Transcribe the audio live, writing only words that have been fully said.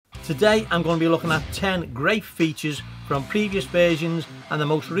Today I'm going to be looking at 10 great features from previous versions and the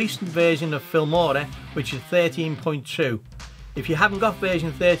most recent version of Filmora, which is 13.2. If you haven't got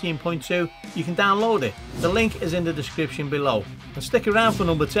version 13.2, you can download it. The link is in the description below. And stick around for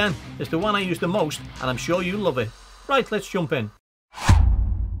number 10. It's the one I use the most and I'm sure you'll love it. Right, let's jump in.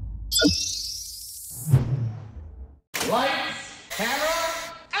 Lights,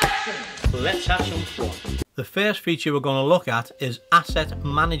 camera, action! Let's have some fun. The first feature we're going to look at is asset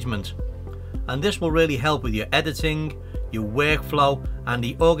management. And this will really help with your editing, your workflow and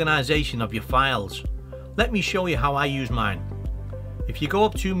the organization of your files. Let me show you how I use mine. If you go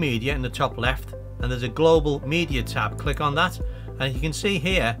up to media in the top left and there's a global media tab, click on that and you can see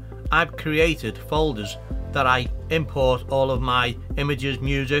here I've created folders that I import all of my images,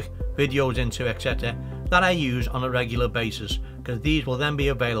 music, videos into, etc. that I use on a regular basis, because these will then be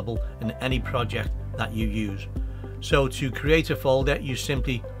available in any project that you use. So to create a folder, you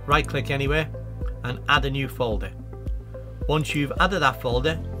simply right click anywhere and add a new folder. Once you've added that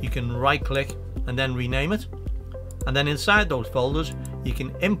folder, you can right click and then rename it, and then inside those folders you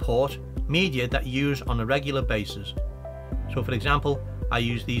can import media that you use on a regular basis. So for example, I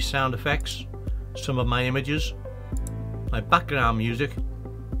use these sound effects, some of my images, my background music,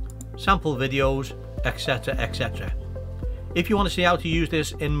 sample videos, etc, etc. If you want to see how to use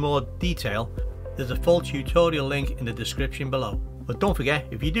this in more detail, there's a full tutorial link in the description below. But don't forget,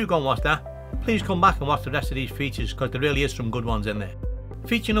 if you do go and watch that, please come back and watch the rest of these features, because there really is some good ones in there.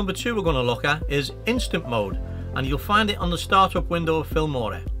 Feature number 2 we're going to look at is instant mode, and you'll find it on the startup window of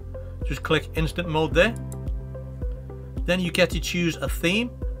Filmora. Just click instant mode there. Then you get to choose a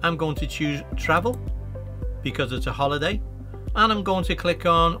theme. I'm going to choose travel because it's a holiday, and I'm going to click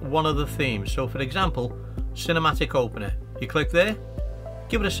on one of the themes. So for example, cinematic opener. You click there,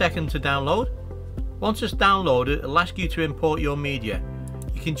 give it a second to download. Once it's downloaded, it'll ask you to import your media.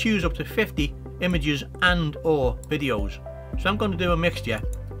 You can choose up to 50 images and or videos. So I'm going to do a mixture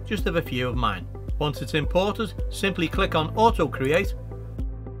just of a few of mine. Once it's imported, simply click on auto create.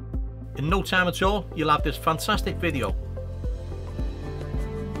 In no time at all, you'll have this fantastic video.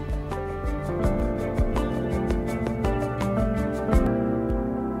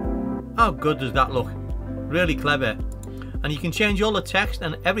 How good does that look? Really clever. And you can change all the text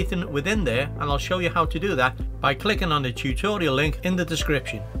and everything within there, and I'll show you how to do that by clicking on the tutorial link in the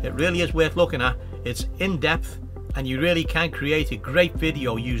description. It really is worth looking at. It's in depth and you really can create a great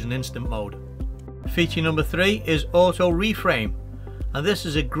video using instant mode. Feature number 3 is auto reframe, and this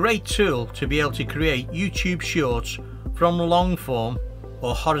is a great tool to be able to create YouTube shorts from long form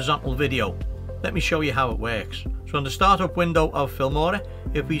or horizontal video. Let me show you how it works. So on the startup window of Filmora,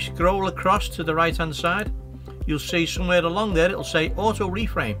 if we scroll across to the right hand side, you'll see somewhere along there it'll say auto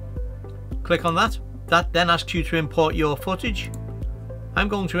reframe. Click on that. That then asks you to import your footage. I'm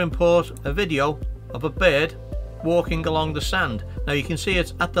going to import a video of a bird walking along the sand. Now you can see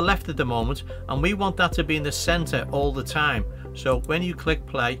it's at the left at the moment, and we want that to be in the center all the time. So when you click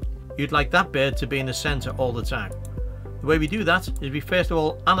play, you'd like that bird to be in the center all the time. The way we do that is we first of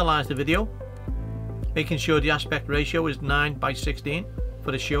all analyze the video, making sure the aspect ratio is 9:16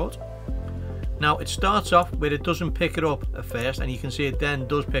 for the short. Now it starts off where it doesn't pick it up at first, and you can see it then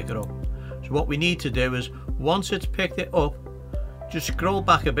does pick it up. So what we need to do is, once it's picked it up, just scroll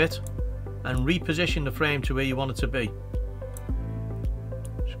back a bit and reposition the frame to where you want it to be.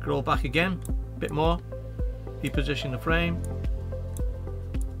 Scroll back again, a bit more, reposition the frame,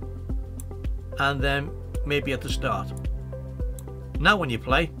 and then maybe at the start. Now when you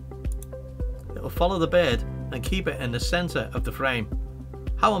play, it'll follow the bird and keep it in the center of the frame.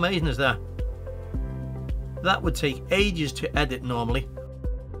 How amazing is that? That would take ages to edit normally,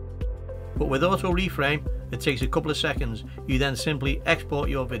 but with auto reframe it takes a couple of seconds. You then simply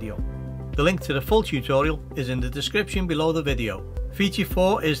export your video. The link to the full tutorial is in the description below the video. Feature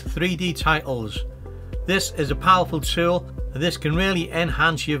 4 is 3D titles. This is a powerful tool, and this can really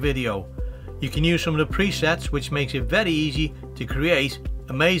enhance your video. You can use some of the presets, which makes it very easy to create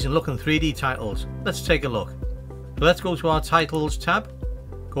amazing looking 3D titles. Let's take a look. So let's go to our titles tab,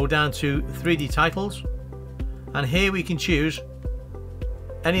 go down to 3D titles, and here we can choose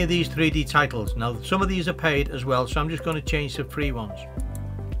any of these 3D titles. Now some of these are paid as well, so I'm just going to change to free ones.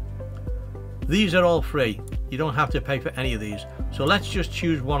 These are all free, you don't have to pay for any of these, so let's just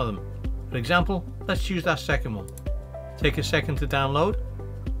choose one of them. For example, let's choose that second one. Take a second to download,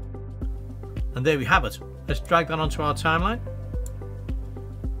 and there we have it. Let's drag that onto our timeline,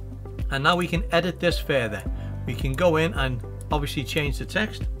 and now we can edit this further. We can go in and obviously change the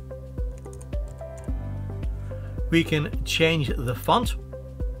text. We can change the font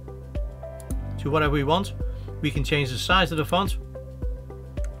to whatever we want. We can change the size of the font.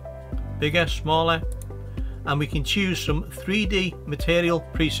 bigger, smaller, and we can choose some 3D material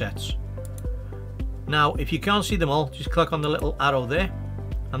presets. Now if you can't see them all, just click on the little arrow there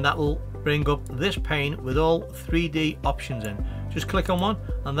and that will bring up this pane with all 3D options in. Just click on one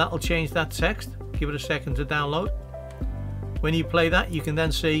and that will change that text. Give it a second to download. When you play that, you can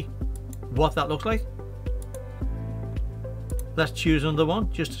then see what that looks like. Let's choose another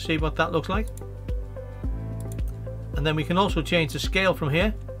one just to see what that looks like. And then we can also change the scale from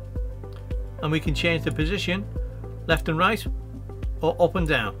here, and we can change the position left and right or up and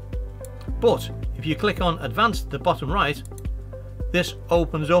down. But if you click on advanced at the bottom right, this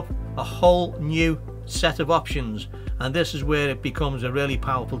opens up a whole new set of options, and this is where it becomes a really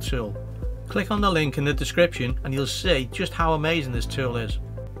powerful tool. Click on the link in the description and you'll see just how amazing this tool is.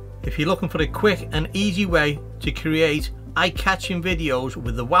 If you're looking for a quick and easy way to create eye-catching videos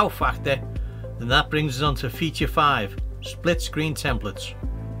with the wow factor, then that brings us on to feature 5, split screen templates.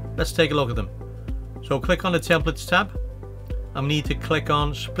 Let's take a look at them. So click on the templates tab and we need to click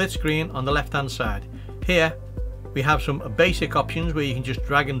on split screen on the left hand side. Here we have some basic options where you can just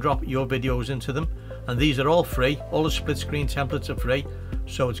drag and drop your videos into them, and these are all free. All the split screen templates are free,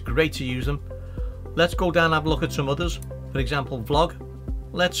 so it's great to use them. Let's go down and have a look at some others. For example, vlog.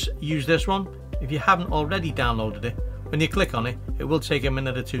 Let's use this one. If you haven't already downloaded it, when you click on it, it will take a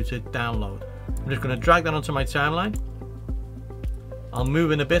minute or two to download. I'm just going to drag that onto my timeline. I'll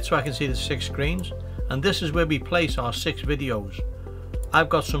move in a bit so I can see the 6 screens, and this is where we place our 6 videos. I've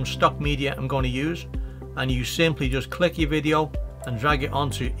got some stock media I'm going to use, and you simply just click your video and drag it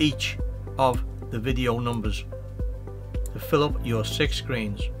onto each of the video numbers to fill up your 6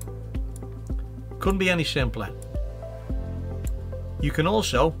 screens. Couldn't be any simpler. You can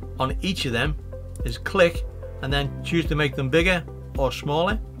also, on each of them, is click and then choose to make them bigger or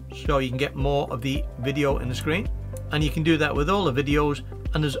smaller so you can get more of the video in the screen, and you can do that with all the videos,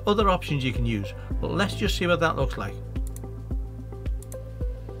 and there's other options you can use, but let's just see what that looks like.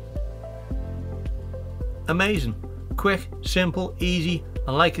 Amazing, quick, simple, easy,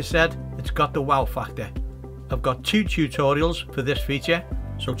 and like I said, it's got the wow factor. I've got 2 tutorials for this feature,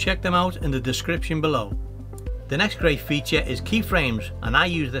 so check them out in the description below. The next great feature is keyframes, and I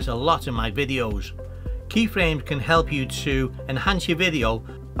use this a lot in my videos. Keyframes can help you to enhance your video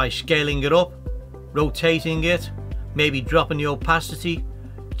by scaling it up, rotating it, maybe dropping the opacity,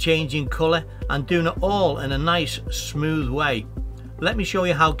 changing colour, and doing it all in a nice smooth way. Let me show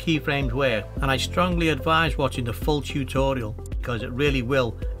you how keyframes work, and I strongly advise watching the full tutorial because it really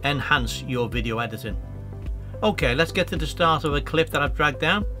will enhance your video editing. Okay, let's get to the start of a clip that I've dragged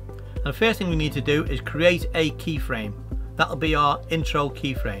down. And the first thing we need to do is create a keyframe. That'll be our intro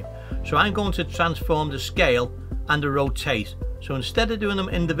keyframe. So I'm going to transform the scale and the rotate. So instead of doing them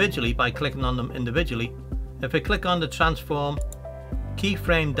individually by clicking on them individually, if I click on the transform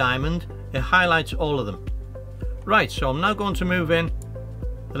keyframe diamond, it highlights all of them. Right, so I'm now going to move in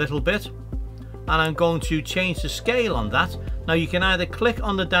a little bit and I'm going to change the scale on that. Now you can either click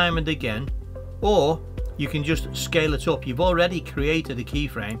on the diamond again, or you can just scale it up. You've already created a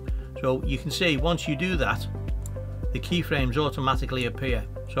keyframe, so you can see once you do that, the keyframes automatically appear.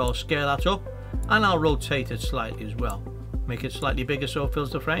 So I'll scale that up and I'll rotate it slightly as well. Make it slightly bigger so it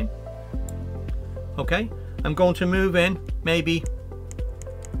fills the frame. Okay, I'm going to move in maybe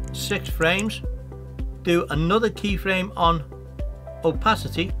 6 frames, do another keyframe on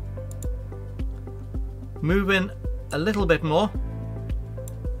opacity, move in a little bit more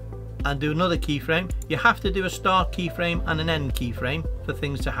and do another keyframe. You have to do a start keyframe and an end keyframe for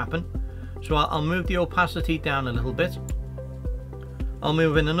things to happen. So I'll move the opacity down a little bit. I'll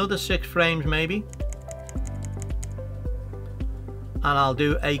move in another 6 frames maybe, and I'll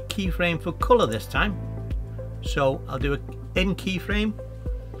do a keyframe for color this time. So I'll do an in keyframe,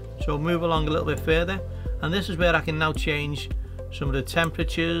 so move along a little bit further, and this is where I can now change some of the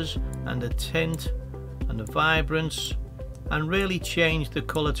temperatures and the tint and the vibrance, and really change the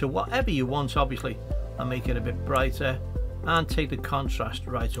color to whatever you want, obviously, and make it a bit brighter and take the contrast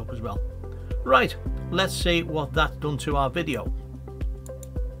right up as well. Right, let's see what that's done to our video.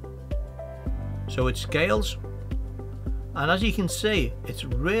 So it scales, and as you can see, it's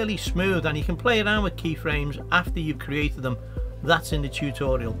really smooth, and you can play around with keyframes after you've created them. That's in the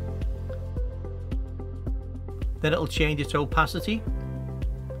tutorial. Then it'll change its opacity,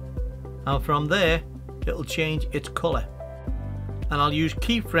 and from there it'll change its color. And I'll use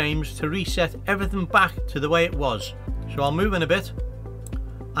keyframes to reset everything back to the way it was. So I'll move in a bit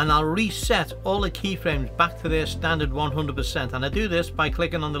and I'll reset all the keyframes back to their standard 100%, and I do this by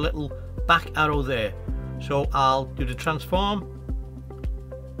clicking on the little back arrow there. So I'll do the transform,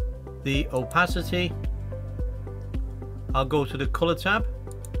 the opacity, I'll go to the color tab,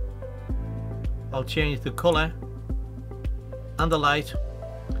 I'll change the colour and the light,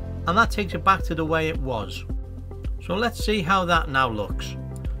 and that takes it back to the way it was. So let's see how that now looks.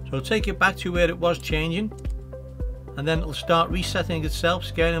 So take it back to where it was changing, and then it'll start resetting itself,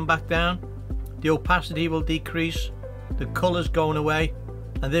 scaling back down. The opacity will decrease, the colours going away,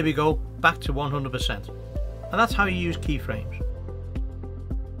 and there we go, back to 100%. And that's how you use keyframes.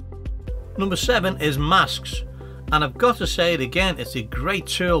 Number 7 is masks, and I've got to say it again, it's a great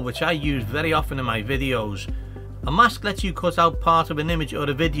tool which I use very often in my videos. A mask lets you cut out part of an image or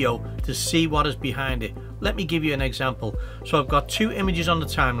a video to see what is behind it. Let me give you an example. So I've got two images on the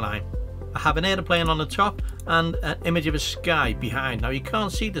timeline. I have an airplane on the top and an image of a sky behind. Now you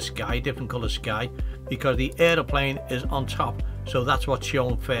can't see the sky, different colour sky, because the airplane is on top, so that's what's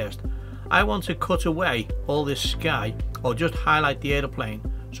shown first. I want to cut away all this sky, or just highlight the airplane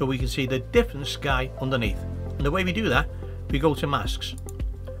so we can see the different sky underneath. And the way we do that, we go to masks.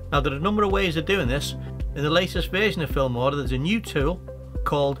 Now there are a number of ways of doing this. In the latest version of Filmora, there's a new tool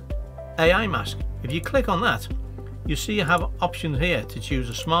called AI Mask. If you click on that, you see you have options here to choose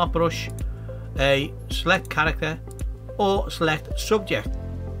a smart brush, a select character, or select subject.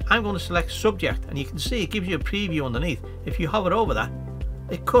 I'm going to select subject, and you can see it gives you a preview underneath. If you hover over that,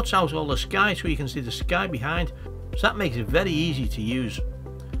 it cuts out all the sky so you can see the sky behind. So that makes it very easy to use.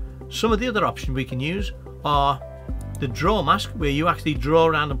 Some of the other options we can use are the draw mask, where you actually draw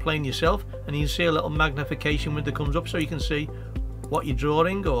around the plane yourself, and you can see a little magnification window comes up so you can see what you're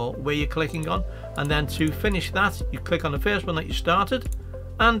drawing or where you're clicking on. And then to finish that, you click on the first one that you started,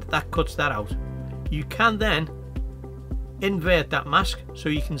 and that cuts that out. You can then invert that mask so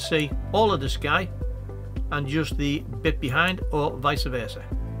you can see all of the sky and just the bit behind, or vice versa.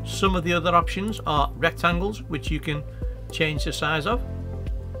 Some of the other options are rectangles, which you can change the size of.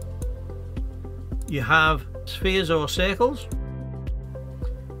 You have spheres or circles,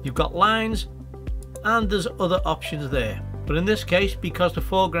 you've got lines, and there's other options there. But in this case, because the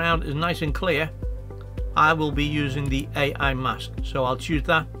foreground is nice and clear, I will be using the AI mask. So I'll choose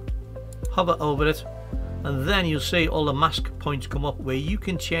that, hover over it, and then you'll see all the mask points come up where you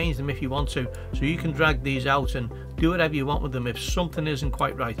can change them if you want to. So you can drag these out and do whatever you want with them if something isn't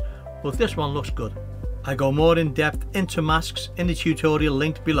quite right. But this one looks good. I go more in depth into masks in the tutorial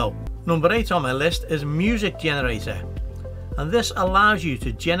linked below. Number 8 on my list is music generator, and this allows you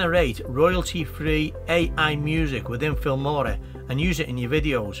to generate royalty-free AI music within Filmora and use it in your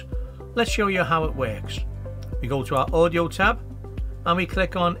videos. Let's show you how it works. We go to our audio tab and we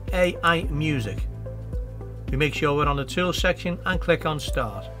click on AI music. We make sure we're on the tools section and click on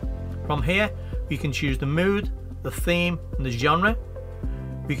start. From here we can choose the mood, the theme, and the genre.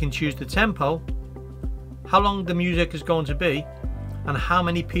 We can choose the tempo, how long the music is going to be, and how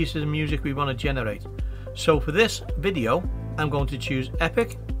many pieces of music we want to generate. So for this video I'm going to choose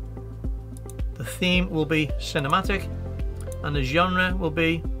epic, the theme will be cinematic, and the genre will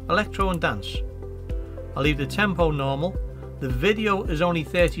be electro and dance. I'll leave the tempo normal. The video is only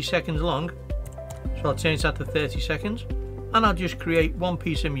 30 seconds long, so I'll change that to 30 seconds, and I'll just create one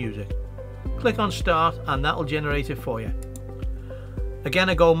piece of music. Click on start and that will generate it for you. Again,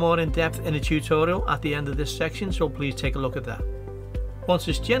 I go more in depth in a tutorial at the end of this section, so please take a look at that. Once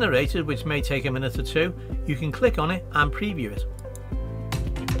it's generated, which may take a minute or two, you can click on it and preview it.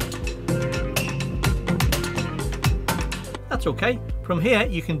 That's okay. From here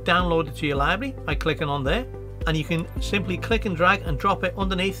you can download it to your library by clicking on there, and you can simply click and drag and drop it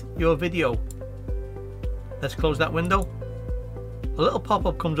underneath your video. Let's close that window. A little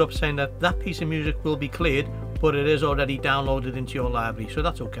pop-up comes up saying that that piece of music will be cleared, but it is already downloaded into your library, so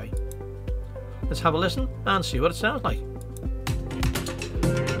that's okay. Let's have a listen and see what it sounds like.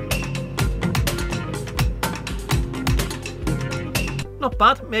 Not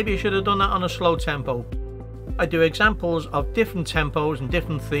bad. Maybe I should have done that on a slow tempo. I do examples of different tempos and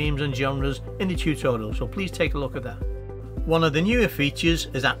different themes and genres in the tutorial, so please take a look at that. One of the newer features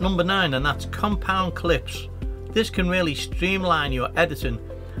is at number 9, and that's compound clips. This can really streamline your editing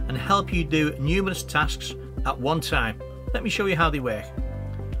and help you do numerous tasks at one time. Let me show you how they work.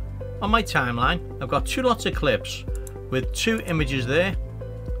 On my timeline I've got two lots of clips with two images there,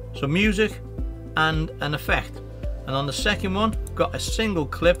 so music and an effect, and on the second one I've got a single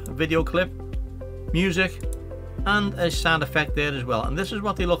clip, video clip, music, and a sound effect there as well, and this is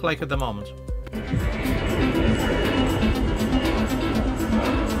what they look like at the moment.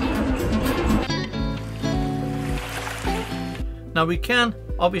 Now we can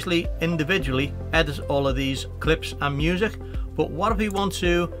obviously individually edit all of these clips and music, but what if we want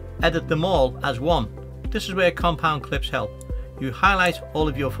to edit them all as one? This is where compound clips help. You highlight all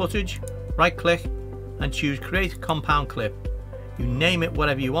of your footage, right click and choose create compound clip. You name it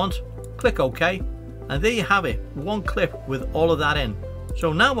whatever you want, click OK, and there you have it, one clip with all of that in.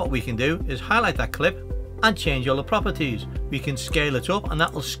 So now what we can do is highlight that clip and change all the properties. We can scale it up, and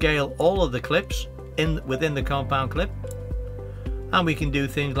that will scale all of the clips within the compound clip. And we can do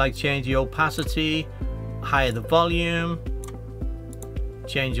things like change the opacity, higher the volume,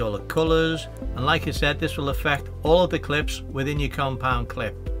 change all the colors, and like I said, this will affect all of the clips within your compound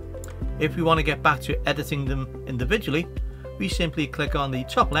clip. If we want to get back to editing them individually, we simply click on the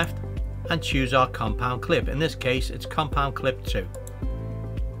top left and choose our compound clip. In this case, it's compound clip 2.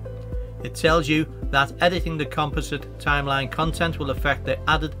 It tells you that editing the composite timeline content will affect the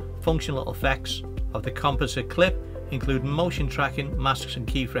added functional effects of the composite clip, including motion tracking, masks and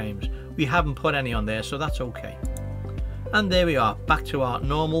keyframes. We haven't put any on there, so that's okay. And there we are, back to our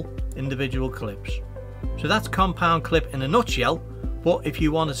normal individual clips. So that's compound clip in a nutshell, but if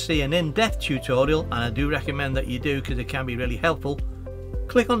you want to see an in-depth tutorial, and I do recommend that you do because it can be really helpful,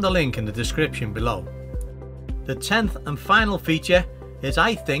 click on the link in the description below. The 10th and final feature is,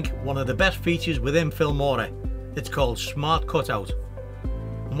 I think, one of the best features within Filmora. It's called Smart Cutout.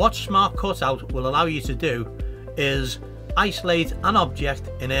 And what Smart Cutout will allow you to do is isolate an object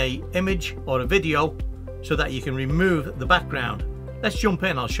in an image or a video so that you can remove the background. Let's jump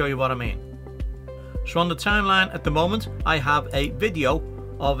in, I'll show you what I mean. So on the timeline at the moment, I have a video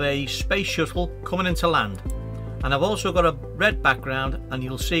of a space shuttle coming into land. And I've also got a red background, and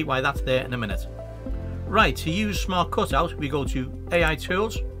you'll see why that's there in a minute. Right, to use Smart Cutout, we go to AI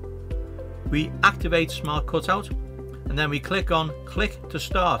Tools, we activate Smart Cutout, and then we click on Click to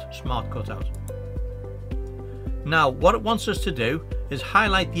Start Smart Cutout. Now, what it wants us to do is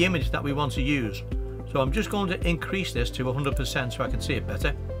highlight the image that we want to use. So I'm just going to increase this to 100% so I can see it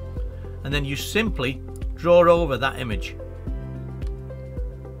better. And then you simply draw over that image.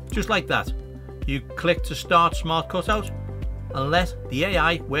 Just like that. You click to Start Smart Cutout and let the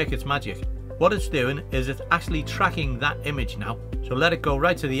AI work its magic. What it's doing is it's actually tracking that image now. So let it go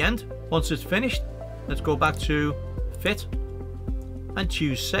right to the end. Once it's finished, let's go back to Fit and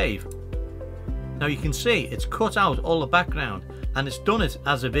choose Save. Now you can see it's cut out all the background and it's done it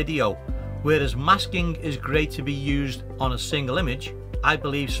as a video. Whereas masking is great to be used on a single image, I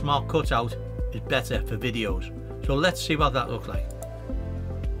believe Smart Cutout is better for videos. So let's see what that looks like.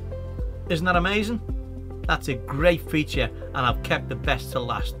 Isn't that amazing? That's a great feature, and I've kept the best to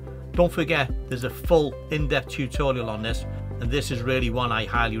last. Don't forget, there's a full in-depth tutorial on this, and this is really one I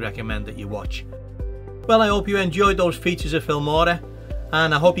highly recommend that you watch. Well, I hope you enjoyed those features of Filmora,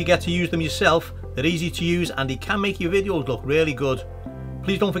 and I hope you get to use them yourself. They're easy to use and they can make your videos look really good.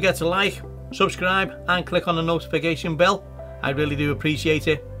 Please don't forget to like, subscribe and click on the notification bell. I really do appreciate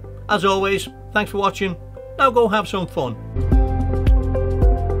it. As always, thanks for watching. Now go have some fun.